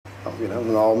You know, I'm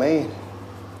an old man.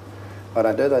 I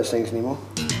don't do those things anymore.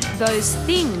 Those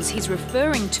things he's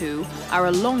referring to are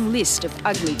a long list of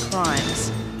ugly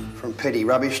crimes. From petty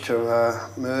rubbish to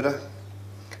murder,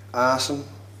 arson,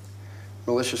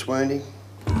 malicious wounding.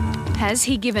 Has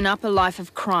he given up a life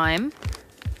of crime?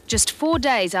 Just 4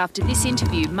 days after this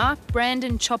interview, Mark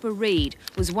Brandon Chopper Reed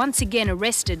was once again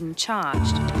arrested and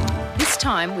charged, this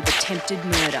time with attempted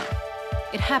murder.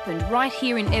 It happened right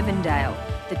here in Evandale,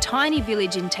 the tiny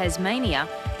village in Tasmania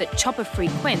that Chopper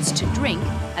frequents to drink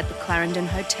at the Clarendon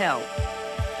Hotel.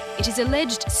 It is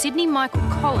alleged Sydney Michael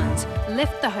Collins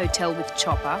left the hotel with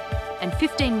Chopper, and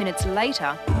 15 minutes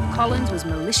later, Collins was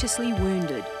maliciously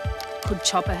wounded. Could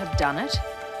Chopper have done it?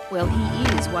 Well,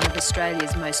 he is one of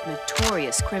Australia's most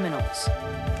notorious criminals.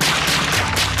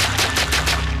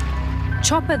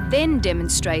 Chopper then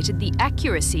demonstrated the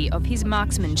accuracy of his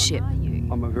marksmanship.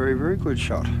 I'm a very, very good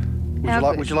shot.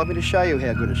 Would you like me to show you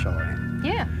how good a shot I am?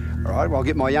 Yeah. All right, well, I'll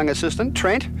get my young assistant,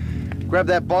 Trent, grab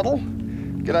that bottle,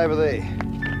 get over there.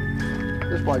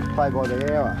 This bloke's play by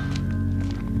the hour.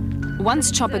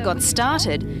 Once Chopper got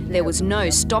started, there was no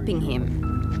stopping him.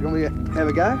 You want me to have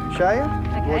a go? Show you?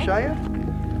 Okay. Will I show you?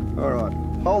 All right,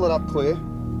 hold it up clear.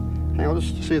 Hang on,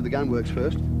 just see if the gun works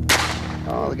first.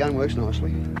 Oh, the gun works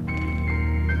nicely.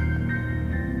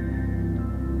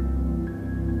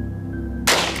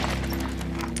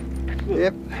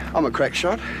 Yep, I'm a crack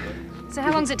shot. So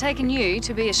how long's it taken you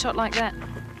to be a shot like that?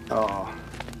 Oh,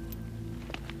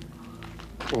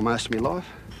 well, most of my life.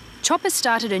 Chopper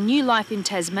started a new life in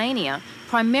Tasmania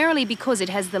primarily because it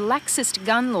has the laxest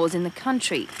gun laws in the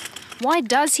country. Why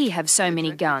does he have so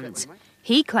many guns?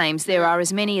 He claims there are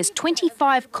as many as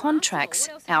 25 contracts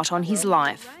out on his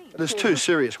life. There's 2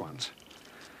 serious ones.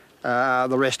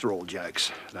 The rest are all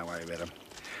jokes. Don't worry about them.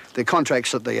 The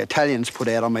contracts that the Italians put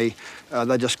out on me,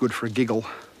 they're just good for a giggle.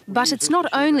 But it's not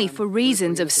only for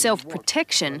reasons of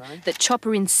self-protection that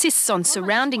Chopper insists on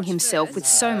surrounding himself with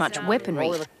so much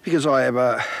weaponry. Because I have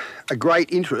a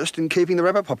great interest in keeping the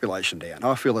rabbit population down.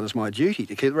 I feel that it's my duty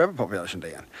to keep the rabbit population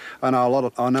down. I know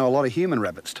a lot of human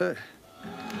rabbits too.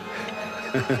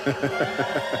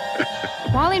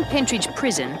 While in Pentridge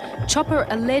Prison, Chopper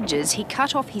alleges he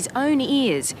cut off his own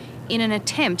ears in an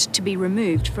attempt to be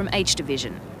removed from H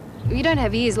Division. You don't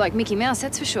have ears like Mickey Mouse,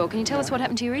 that's for sure. Can you tell us what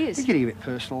happened to your ears? You're getting a bit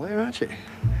personal there, aren't you?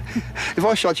 If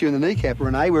I shot you in the kneecap,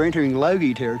 Renee, we're entering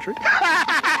Logie territory.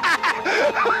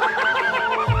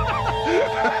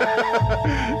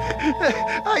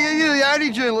 Oh, you're the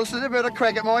only journalist that ever had a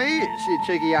crack at my ears, you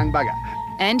cheeky young bugger.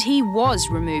 And he was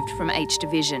removed from H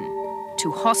Division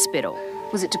to hospital.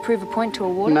 Was it to prove a point to a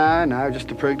warden? No, just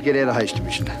to get out of H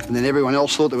Division. And then everyone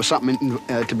else thought there was something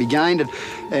to be gained,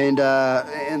 and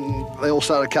they all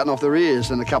started cutting off their ears,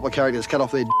 and a couple of characters cut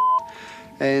off their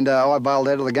and I bailed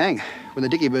out of the gang. When the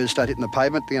dicky birds start hitting the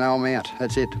pavement, you know, I'm out.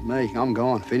 That's it, me, I'm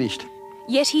gone, finished.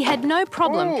 Yet he had no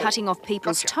problem cutting off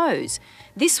people's toes.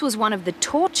 This was one of the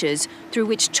tortures through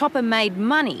which Chopper made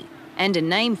money and a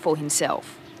name for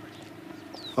himself.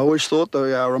 I always thought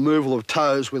the removal of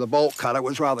toes with a bolt cutter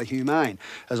was rather humane.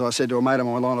 As I said to a mate of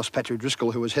mine, Linus Patrick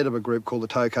Driscoll, who was head of a group called the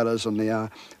Toe Cutters in the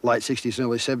late 60s and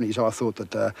early 70s, I thought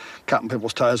that cutting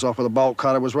people's toes off with a bolt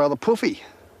cutter was rather puffy.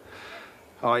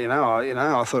 I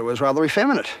thought it was rather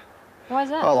effeminate. Why is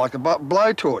that? I like a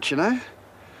blowtorch, you know,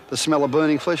 the smell of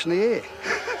burning flesh in the air.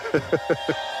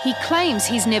 He claims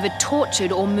he's never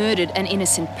tortured or murdered an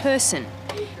innocent person.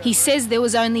 He says there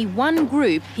was only one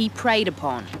group he preyed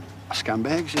upon.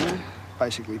 Scumbags, you know,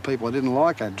 basically people I didn't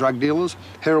like, drug dealers,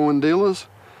 heroin dealers,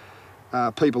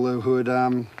 people who had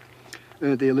earned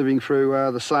their living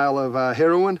through the sale of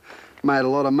heroin, made a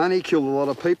lot of money, killed a lot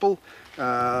of people.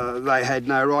 They had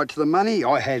no right to the money.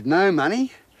 I had no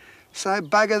money, so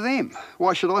bugger them.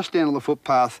 Why should I stand on the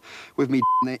footpath with me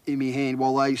in my hand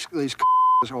while these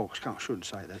oh, I shouldn't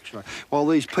say that, should I? While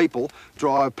these people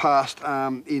drive past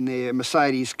in their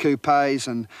Mercedes coupes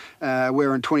and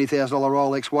wearing $20,000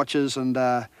 Rolex watches and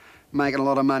making a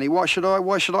lot of money. Why should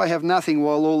I have nothing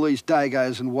while all these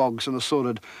dagos and wogs and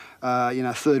assorted,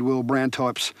 third world brown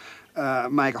types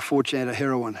make a fortune out of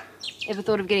heroin? Ever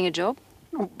thought of getting a job?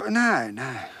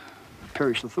 No.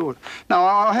 Perish the thought. No,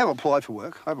 I have applied for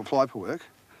work.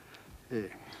 Yeah.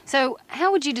 So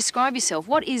how would you describe yourself?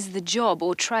 What is the job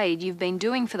or trade you've been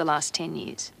doing for the last 10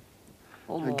 years?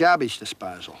 Or more? Garbage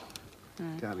disposal.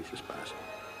 Garbage disposal.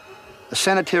 A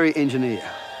sanitary engineer.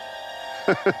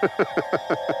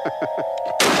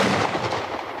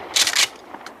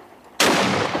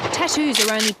 Tattoos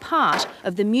are only part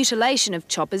of the mutilation of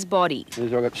Chopper's body. I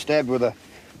got stabbed with a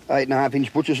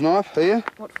 8.5-inch butcher's knife here.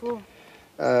 What for?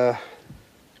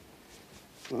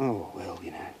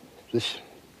 This,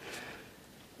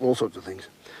 all sorts of things.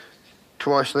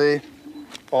 twice there.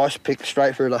 Ice pick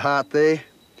straight through the heart there.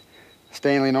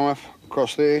 Stanley knife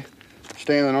across there.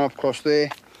 Stanley knife across there.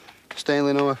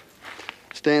 Stanley knife.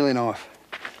 Stanley knife.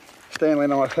 Stanley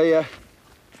knife here.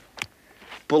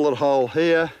 Bullet hole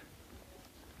here.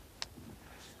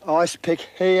 Ice pick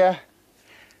here.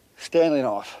 Stanley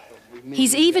knife.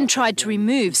 He's even tried to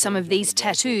remove some of these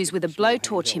tattoos with a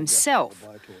blowtorch himself.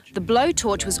 The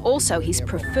blowtorch was also his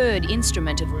preferred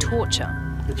instrument of torture.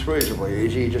 It's reasonably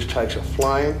easy. He just takes a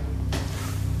flame,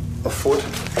 a foot,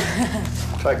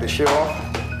 take the shoe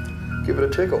off, give it a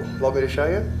tickle. Like me to show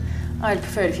you? I'd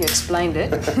prefer it if you explained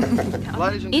it.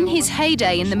 In his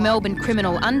heyday in the Melbourne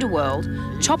criminal underworld,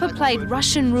 Chopper played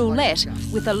Russian roulette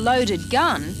with a loaded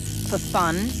gun for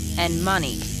fun and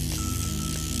money.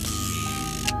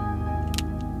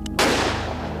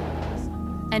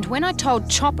 And when I told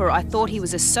Chopper I thought he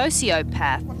was a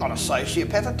sociopath... I'm not a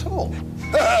sociopath at all.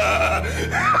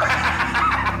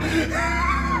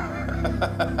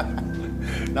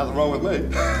 Nothing wrong with me.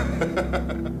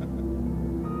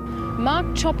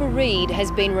 Mark Chopper Reid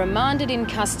has been remanded in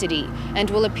custody and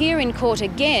will appear in court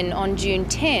again on June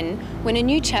 10 when a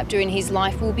new chapter in his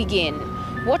life will begin.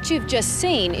 What you've just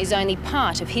seen is only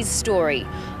part of his story.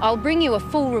 I'll bring you a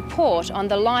full report on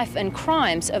the life and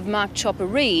crimes of Mark Chopper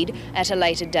Reid at a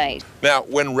later date. Now,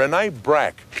 when Renee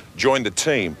Brack joined the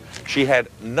team, she had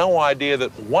no idea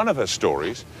that one of her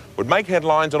stories would make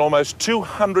headlines on almost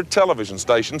 200 television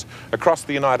stations across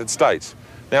the United States.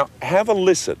 Now, have a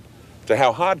listen to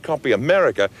how Hard Copy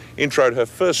America introed her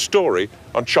first story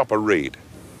on Chopper Reid.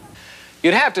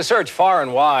 You'd have to search far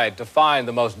and wide to find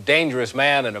the most dangerous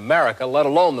man in America, let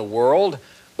alone the world.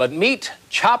 But meet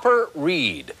Chopper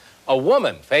Reid. A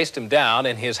woman faced him down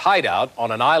in his hideout on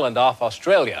an island off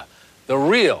Australia. The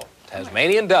real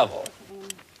Tasmanian devil.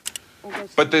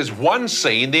 But there's one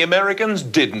scene the Americans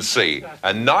didn't see,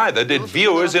 and neither did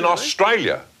viewers in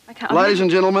Australia. Ladies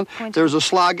and gentlemen, there's a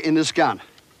slug in this gun.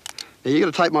 Now, you've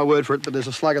got to take my word for it, but there's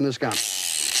a slug in this gun.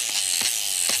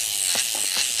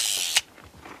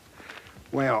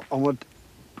 Well, I want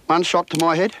one shot to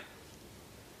my head,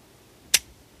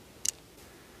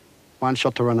 one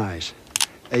shot to Renee's.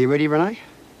 Are you ready, Renee?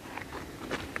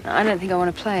 I don't think I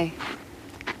want to play.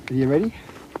 Are you ready?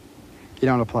 You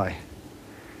don't want to play?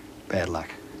 Bad luck.